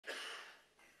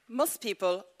Most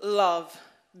people love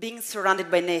being surrounded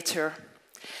by nature,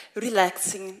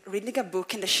 relaxing, reading a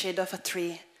book in the shade of a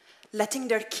tree, letting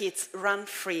their kids run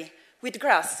free with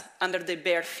grass under their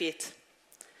bare feet.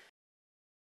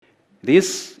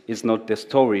 This is not the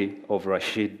story of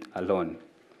Rashid alone.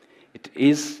 It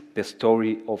is the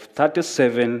story of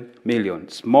 37 million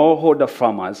smallholder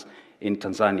farmers in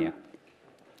Tanzania,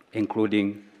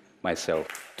 including myself.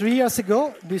 3 years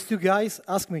ago, these two guys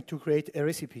asked me to create a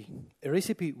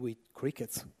recipe with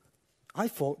crickets. I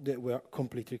thought they were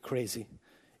completely crazy.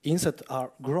 Insects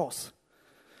are gross.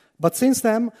 But since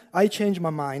then, I changed my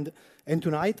mind, and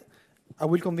tonight, I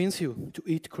will convince you to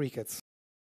eat crickets.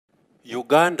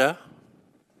 Uganda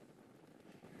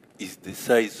is the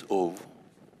size of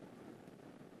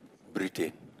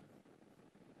Britain.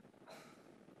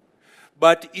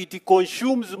 But it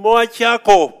consumes more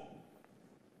charcoal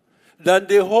than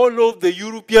the whole of the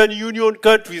European Union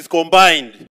countries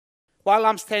combined. While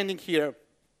I'm standing here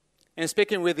and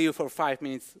speaking with you for 5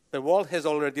 minutes, the world has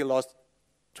already lost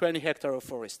 20 hectares of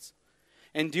forests.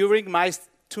 And during my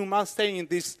 2 months staying in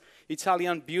this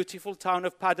Italian beautiful town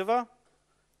of Padova,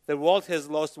 the world has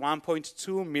lost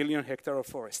 1.2 million hectares of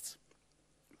forests.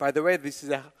 By the way, this is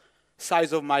the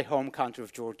size of my home country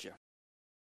of Georgia.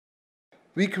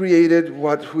 We created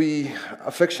what we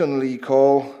affectionately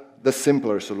call the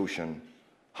simpler solution.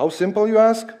 How simple, you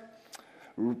ask?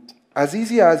 As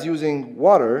easy as using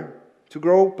water to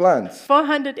grow plants.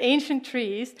 400 ancient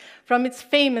trees from its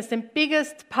famous and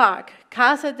biggest park,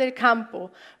 Casa del Campo,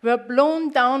 were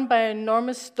blown down by an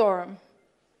enormous storm.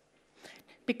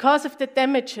 Because of the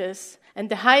damages and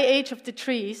the high age of the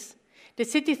trees, the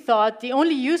city thought the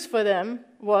only use for them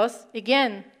was,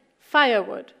 again,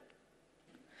 firewood.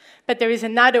 But there is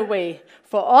another way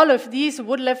for all of these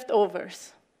wood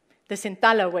leftovers, the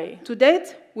Sintala way. To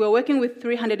date, we are working with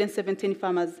 317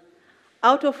 farmers,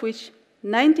 out of which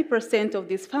 90% of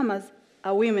these farmers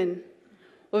are women.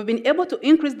 We've been able to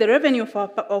increase the revenue of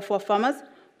our farmers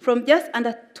from just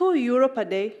under €2 per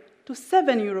day to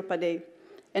 €7 per day.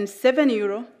 And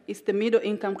 €7 is the middle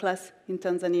income class in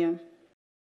Tanzania.